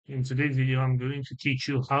In today's video, I'm going to teach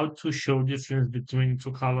you how to show difference between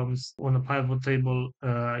two columns on a pivot table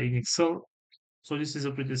in Excel. So this is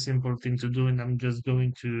a pretty simple thing to do, and I'm just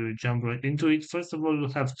going to jump right into it. First of all, you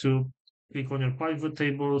have to click on your pivot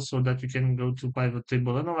table so that you can go to pivot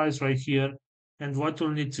table analyze right here. And what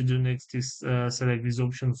you'll need to do next is select these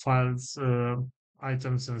option files,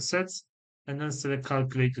 items and sets, and then select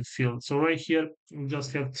calculated field. So right here, you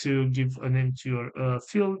just have to give a name to your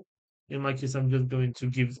field. In my case, I'm just going to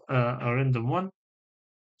give a random one.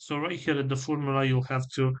 So right here at the formula, you have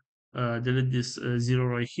to delete this zero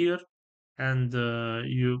right here, and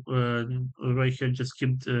you right here just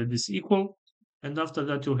keep this equal. And after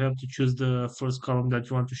that, you have to choose the first column that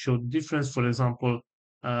you want to show the difference. For example,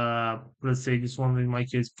 let's say this one in my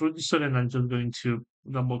case producer, and I'm just going to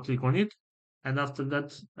double click on it. And after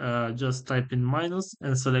that, just type in minus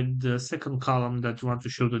and select the second column that you want to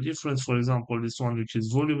show the difference. For example, this one, which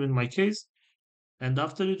is volume in my case. And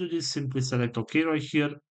after you do this, simply select OK right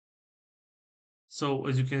here. So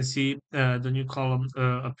as you can see, the new column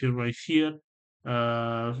appear right here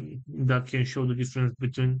that can show the difference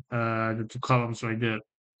between the two columns right there.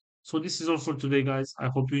 So this is all for today, guys. I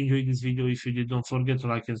hope you enjoyed this video. If you did, don't forget to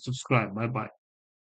like and subscribe. Bye bye.